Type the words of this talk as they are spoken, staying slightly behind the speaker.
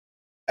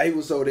Hey,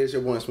 what's up? It's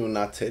your boy Smooth.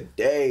 Now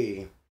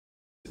today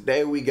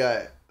we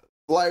got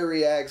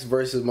FlightReacts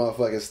versus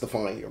motherfucking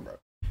Stefania, bro.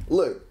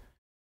 Look,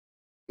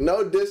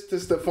 no diss to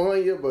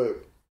Stefania,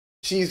 but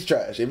she's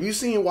trash. If you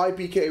seen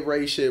YPK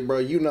Ray shit, bro,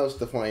 you know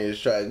Stefania is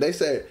trash. They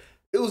said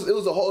it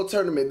was a whole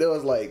tournament. There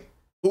was like,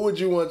 who would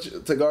you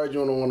want to guard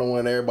you on a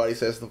one-on-one? Everybody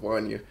said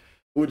Stefania.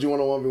 Who would you want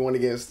to 1v1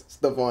 against?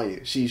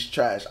 Stefania. She's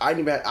trash. I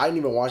didn't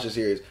even watch the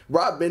series.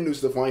 Bro, I've been knew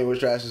Stefania was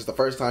trash since the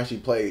first time she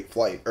played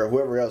Flight or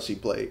whoever else she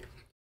played.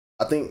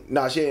 I think,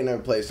 nah, she ain't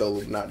never played solo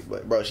Illuminati,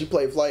 but bro, she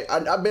played Flight.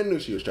 I been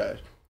knew she was trash.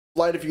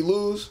 Flight, if you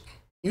lose,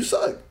 you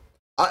suck.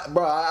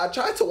 I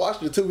tried to watch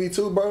the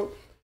 2v2, bro,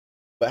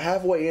 but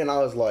halfway in, I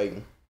was like,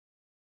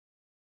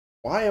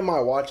 why am I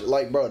watching?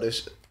 Like, bro, I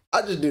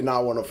just did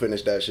not want to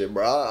finish that shit,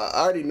 bro. I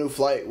already knew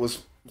Flight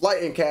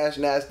and Cash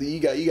nasty. You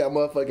got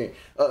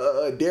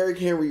motherfucking Derrick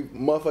Henry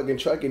motherfucking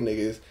trucking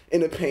niggas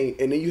in the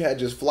paint, and then you had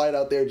just Flight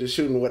out there just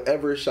shooting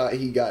whatever shot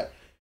he got.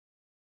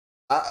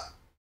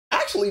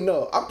 Actually,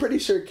 no, I'm pretty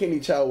sure Kenny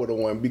Chow would have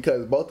won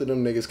because both of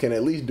them niggas can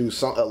at least do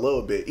a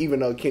little bit, even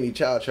though Kenny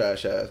Chow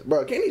trash ass.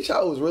 Bro, Kenny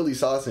Chow was really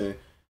saucing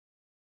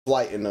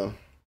Flight in them,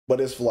 but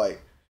it's Flight.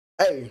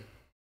 Hey,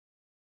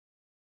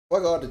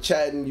 fuck all the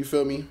chatting, you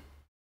feel me?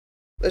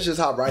 Let's just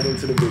hop right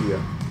into the video.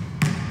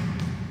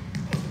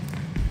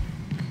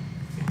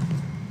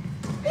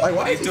 Like,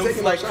 why is he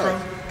taking no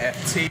shot?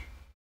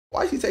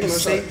 Why is he taking no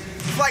shot?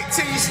 Flight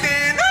team,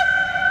 stand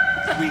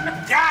up! We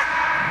got it!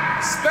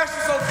 Special,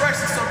 so fresh,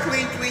 and so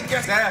clean,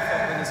 guess staff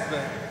up in this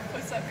bed.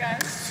 What's up,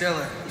 guys?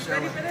 Chilling.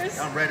 Ready for this?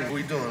 I'm ready. What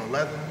we doing,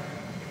 11?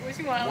 What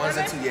you want, 11? Ones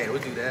and twos, yeah,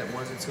 we'll do that.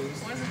 Ones and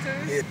twos. Ones and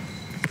twos? Yeah.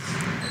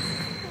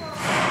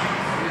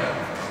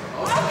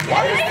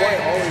 Why is Flight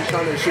always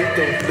trying to shoot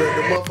the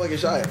motherfucking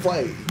shot?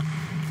 Flight,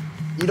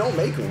 you don't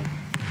make them.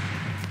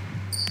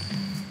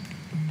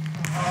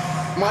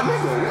 My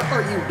nigga, what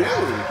are you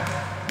doing?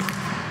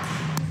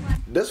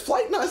 Does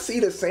Flight not see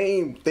the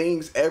same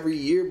things every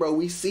year, bro?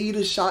 We see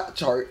the shot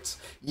charts.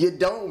 You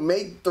don't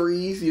make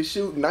threes. You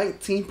shoot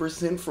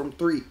 19% from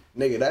three.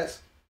 Nigga, that's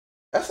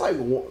like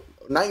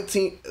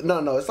 19.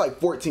 No, it's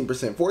like 14%.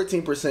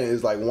 14%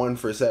 is like 1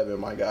 for 7,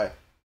 my guy.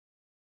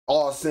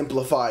 All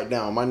simplified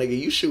down, my nigga.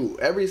 You shoot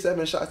every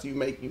 7 shots you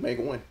make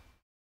 1.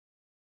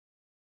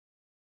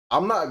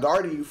 I'm not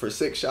guarding you for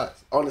 6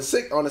 shots. On the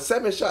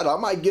 7th shot, I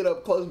might get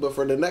up close, but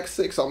for the next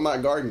 6, I'm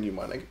not guarding you,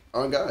 my nigga.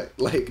 On God,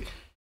 like,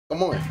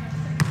 come on.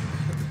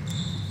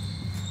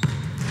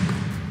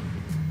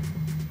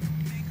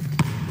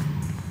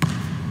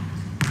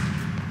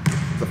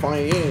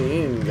 Stefania, you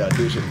ain't even gotta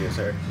do shit against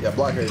her. Yeah,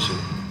 block her shit.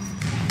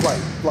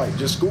 Flight,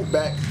 just scoop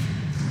back,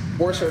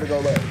 force her to go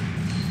left.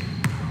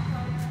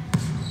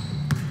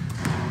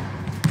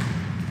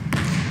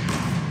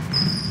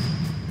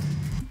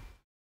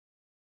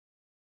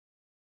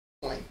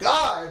 Oh my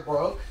God,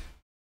 bro.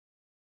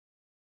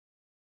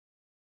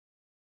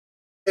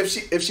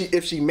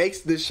 If she makes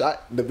this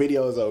shot, the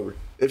video is over.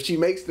 If she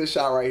makes this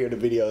shot right here, the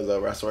video is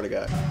over. I swear to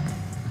God.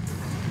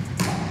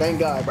 Thank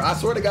God, bro. I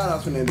swear to God, I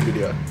was finna end the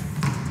video.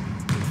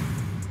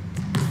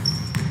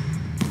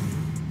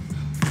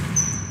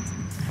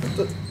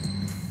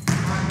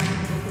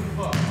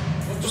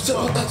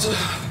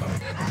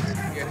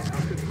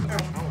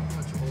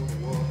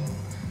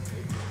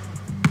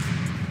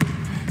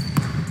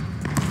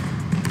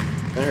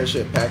 And her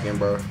shit packing,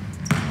 bro.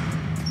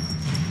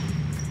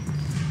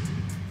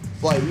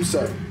 Flight, you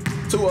suck.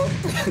 2-0.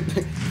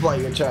 Flight,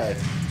 you're trash.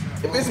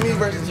 If it's me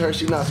versus her,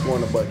 she's not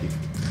scoring a bucket.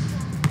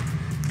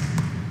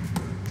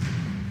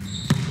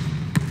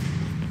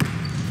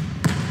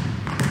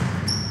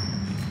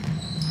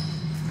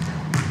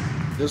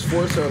 Just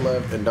force her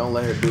left and don't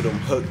let her do them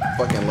hook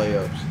fucking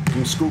layups.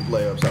 Them scoop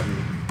layups, I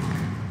mean.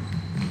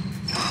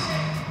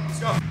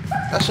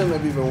 That shouldn't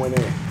have even went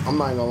in. I'm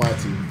not gonna lie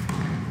to you.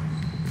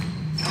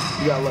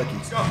 You got lucky.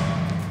 Let's go.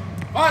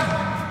 One.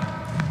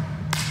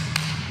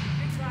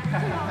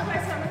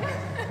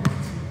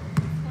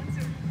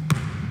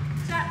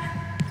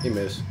 He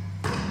missed.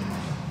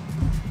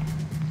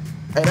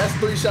 Hey, that's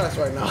 3 shots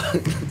right now.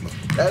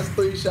 That's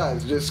 3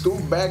 shots. Just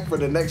scoop back for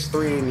the next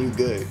 3 and you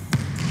good.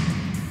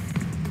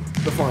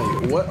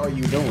 Stefania, what are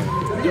you doing?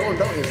 You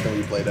don't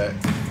instantly play that.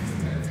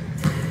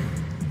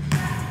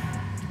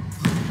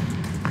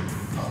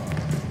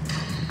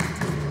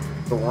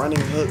 The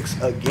running hooks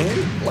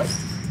again? Like,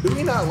 do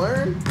we not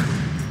learn?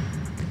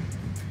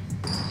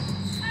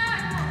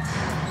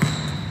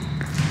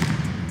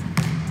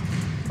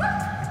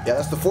 Yeah,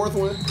 that's the 4th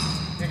one.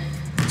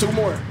 2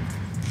 more.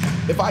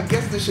 If I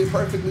guess this shit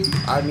perfectly,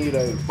 I need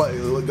a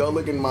go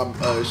look in my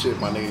shit,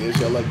 my nigga. It's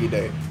your lucky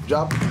day.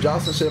 Drop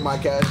some shit in my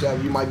cash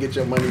app. You might get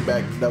your money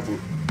back double.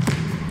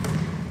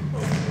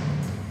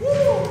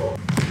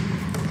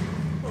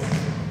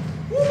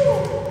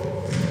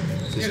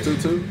 It's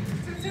 2-2.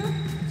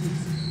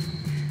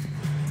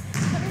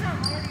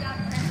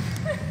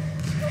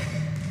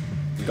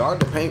 Guard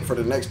the paint for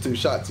the next 2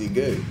 shots. He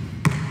good.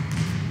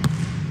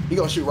 He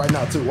gonna shoot right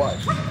now too.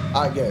 Watch.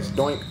 I guess.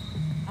 Doink.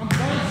 I'm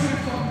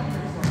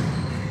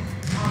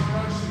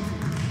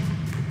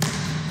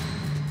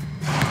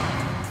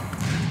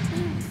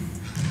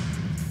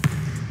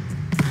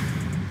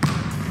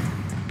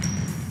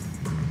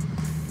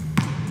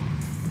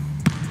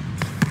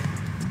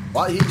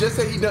He just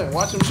said he done.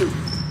 Watch him shoot.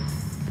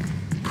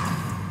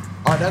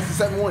 All right, that's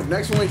the 7-1.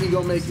 Next one, he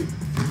gonna make it.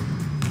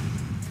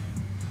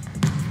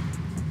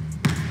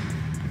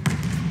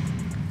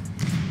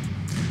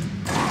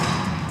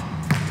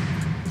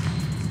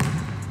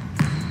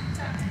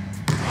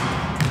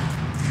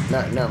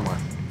 Nah, never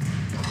mind.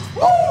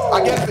 Oh,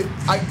 I guessed it.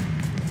 I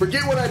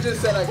forget what I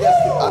just said. I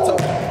guessed it. I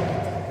told you.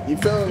 You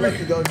feeling like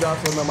you go drop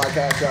something on my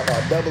cash app?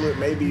 I'll double it,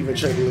 maybe even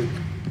triple it.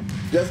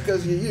 Just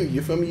because you're you.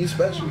 You feel me? You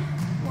special. You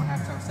want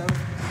halftime 7?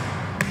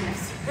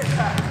 Yes.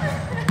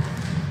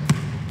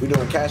 We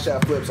doing cash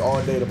app flips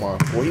all day tomorrow.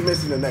 Well, he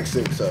missing the next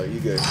 6, so you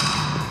good.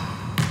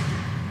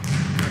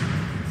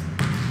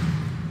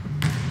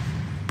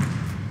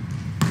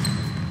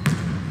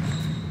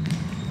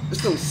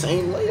 It's them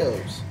same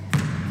layups.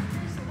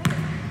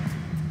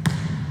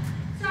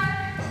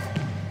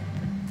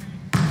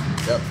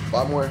 Yep,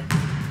 5 more.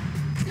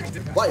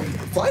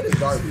 Flight is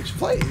garbage.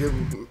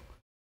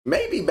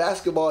 Maybe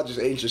basketball just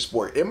ain't your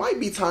sport. It might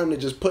be time to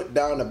just put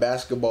down a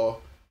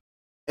basketball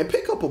and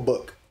pick up a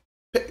book.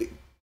 Pick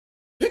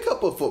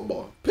up a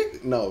football.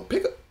 Pick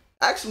up.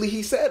 Actually,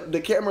 he said the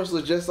cameras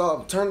was just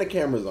off. Turn the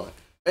cameras on.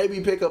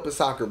 Maybe pick up a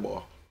soccer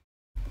ball.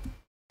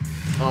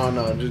 Oh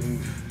no, just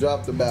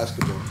drop the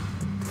basketball.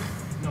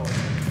 No.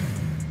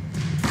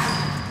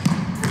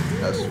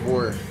 That's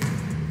 4.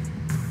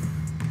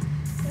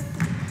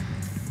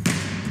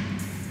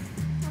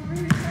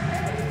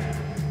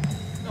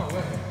 No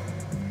way.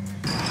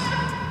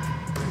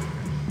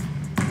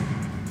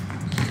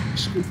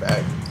 Scoot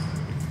back.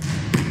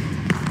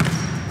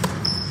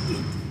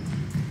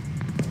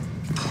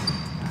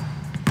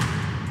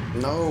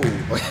 No.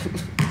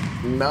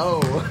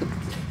 No.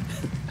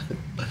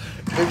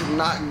 It's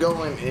not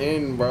going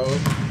in, bro.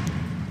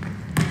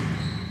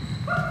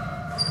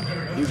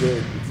 You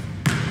good.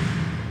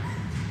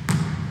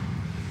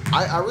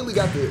 I really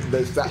got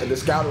the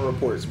scouting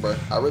reports, bro.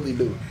 I really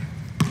do.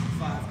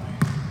 5.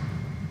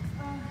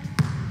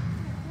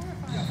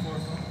 You got 4 or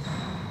 5?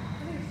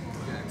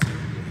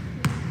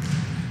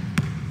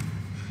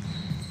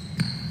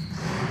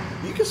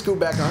 You can scoot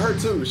back on her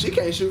too. She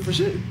can't shoot for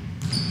shit.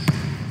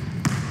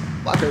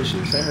 Block her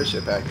shit. Send her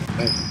shit back.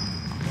 Thank you.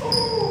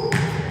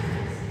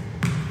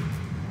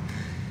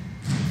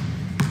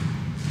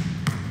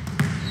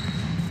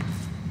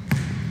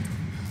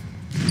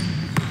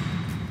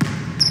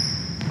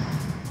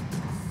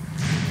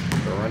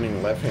 The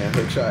running left hand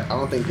hook shot. I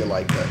don't think you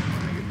like that.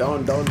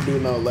 Don't do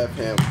no left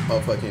hand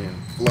motherfucking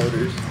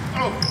floaters.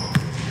 Oh.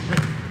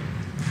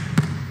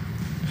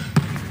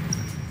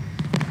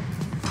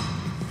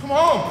 Come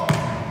on.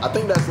 I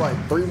think that's like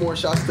 3 more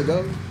shots to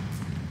go.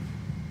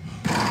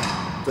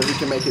 So he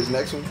can make his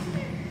next one.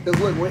 Cause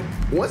look,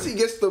 once he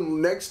gets the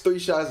next 3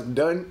 shots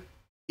done,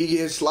 he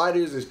gets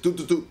sliders is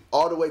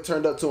all the way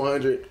turned up to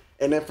 100,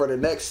 and then for the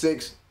next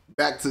 6,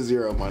 back to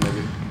 0, my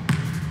nigga.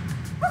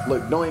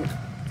 Look, doink.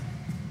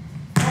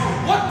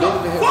 What the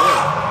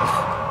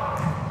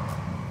fuck?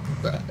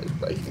 That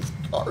is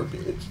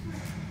garbage.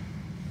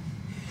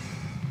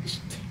 It's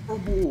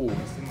terrible.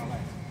 In my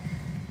life.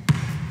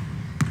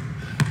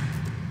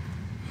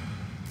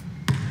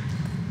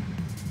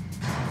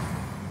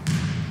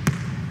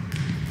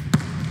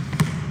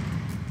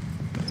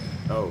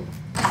 Oh,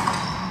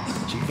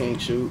 she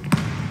can't shoot.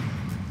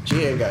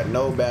 She ain't got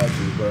no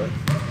badges, bro.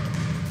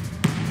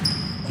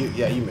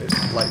 Yeah, you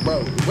missed. Like,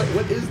 bro,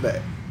 what is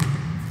that?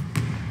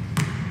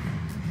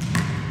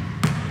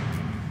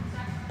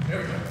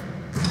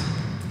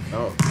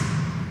 Oh,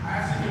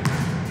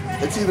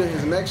 it's either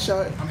his next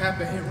shot I'm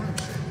happy to hit run.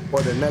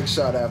 or the next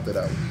shot after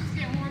that.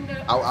 Getting warmed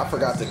up. I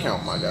forgot to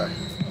count, my guy.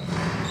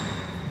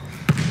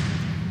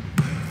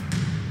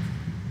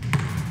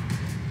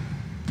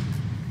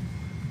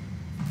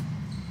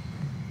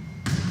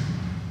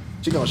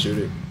 She gonna shoot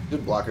it.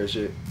 Just block her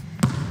shit.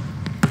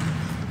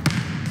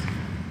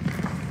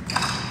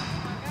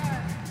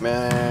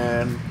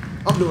 Man,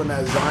 I'm doing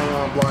that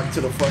Zion block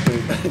to the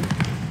fucking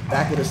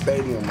back of the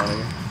stadium,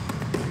 man.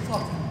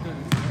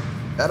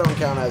 That don't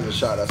count as a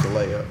shot. That's a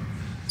layup.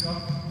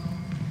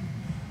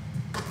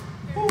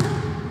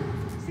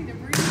 See the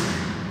breeze.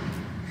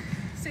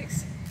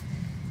 6.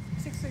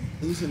 6.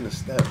 Who's in the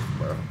step,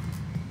 bro?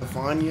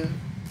 Stefania?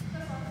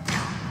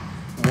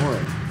 Come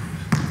on.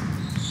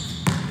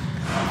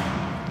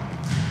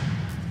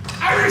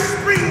 Irish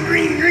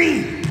Spring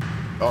Green.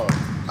 Oh,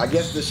 I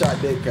guess the shot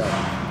did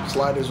count.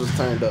 Sliders was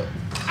turned up.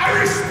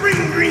 Irish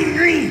Spring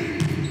Green.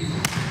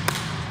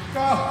 Go.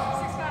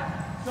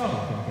 6-5.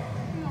 Go.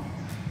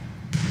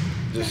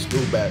 Just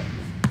scoot back.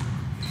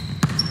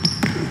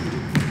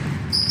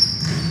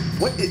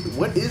 What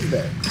is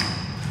that?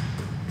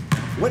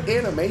 What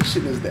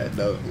animation is that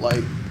though?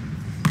 Like,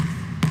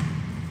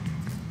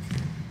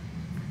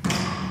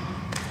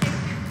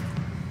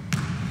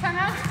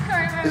 Timeout.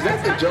 Sorry, is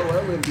that the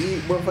Joel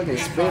Embiid motherfucking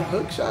spin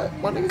hook shot,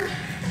 my nigga?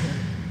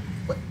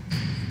 What?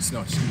 It's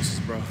no excuses,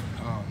 bro.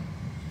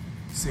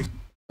 6.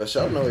 But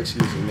show no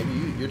excuses,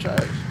 nigga. You're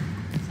trash.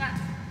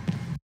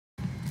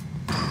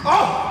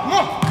 Oh, come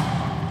on.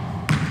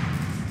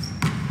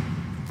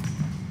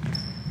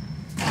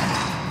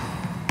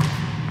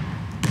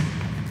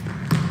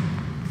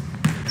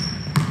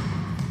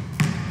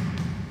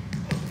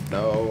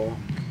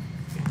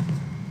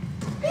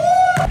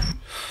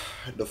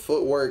 The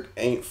footwork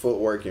ain't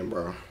footworking,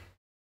 bro.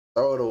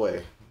 Throw it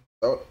away.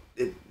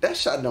 That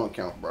shot don't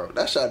count, bro.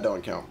 That shot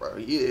don't count, bro.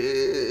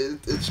 Yeah,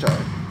 it's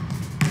trash.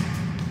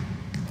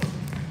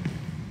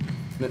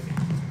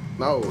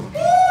 No.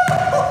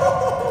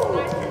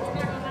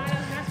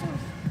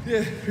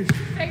 Yeah.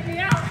 Take me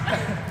out.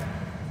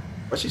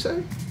 What she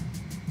say?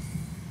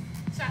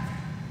 Shot.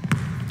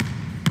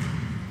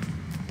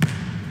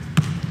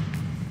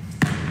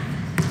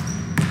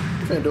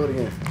 You finna do it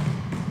again.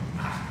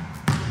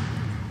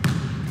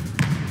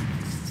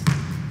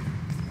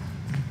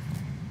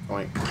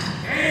 Point.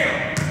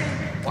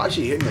 Why is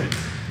she hitting it?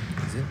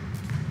 Is it?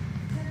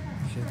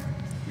 Shit.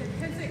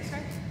 10-6,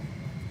 right?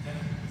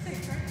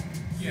 6, right?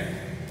 Yeah.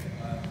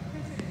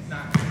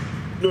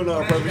 No,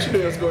 no, bro. She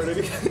didn't score it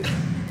again.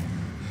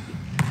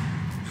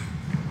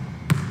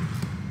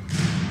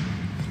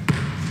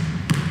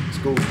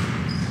 Scoop.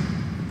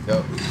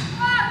 Yep.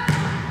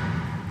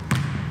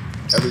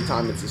 Every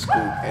time it's a scoop,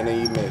 and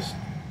then you miss.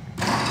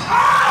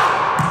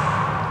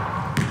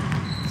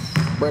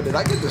 Bro, did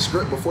I get the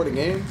script before the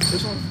game?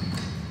 This one?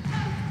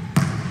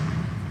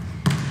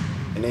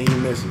 And then he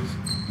misses.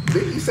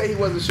 Did he say he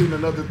wasn't shooting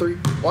another three?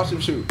 Watch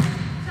him shoot.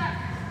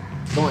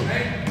 Going.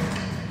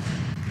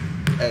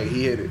 Hey,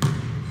 he hit it.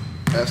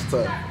 That's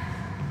tough.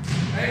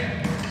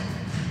 Hey.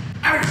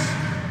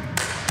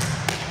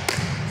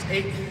 It's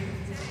 8.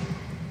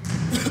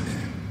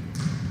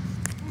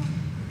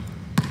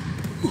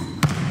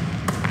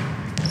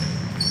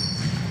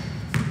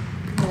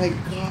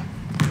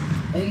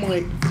 Oh my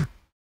god.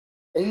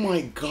 Oh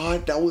my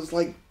god, that was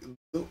like,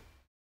 dude,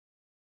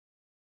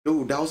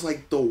 that was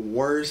like the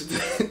worst.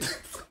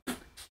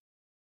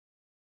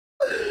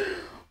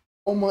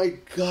 Oh my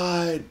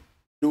god,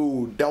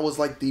 dude, that was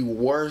like the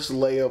worst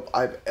layup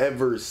I've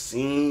ever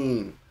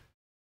seen.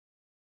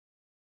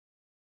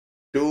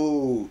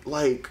 Dude,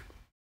 like,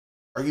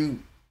 are you,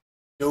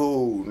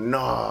 dude,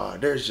 nah,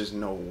 there's just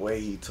no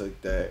way he took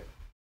that.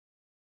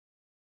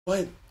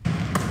 What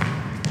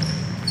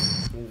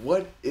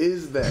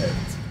is that?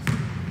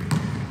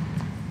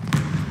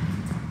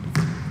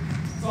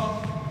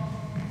 What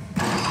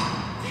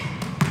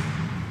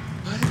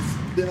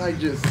did I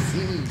just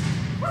see?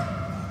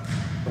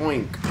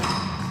 Boink.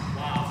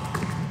 Wow.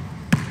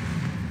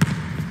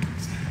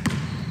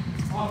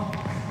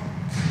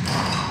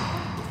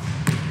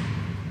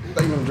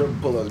 Thought you gonna dribble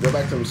pull-ups. Go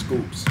back to them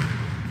scoops.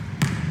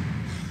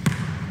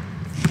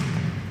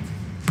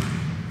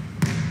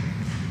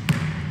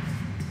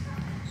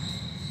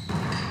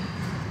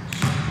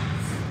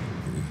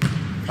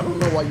 I don't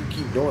know why you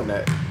keep doing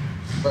that.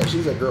 Bro,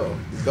 she's a girl.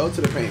 Go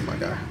to the paint, my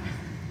guy.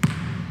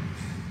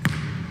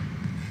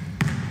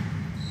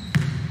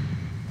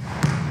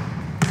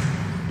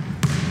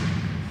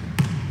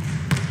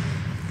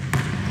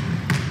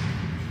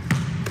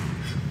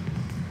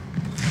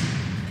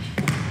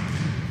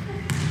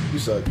 You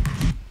suck.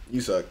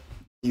 You suck.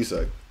 You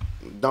suck.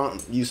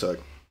 Don't. You suck.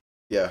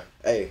 Yeah.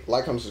 Hey,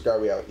 like, comment,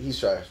 subscribe. We out. He's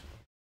trash.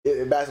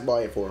 Basketball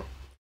ain't for him.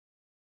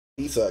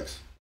 He sucks.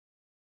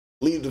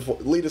 Leave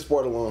the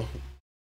sport alone.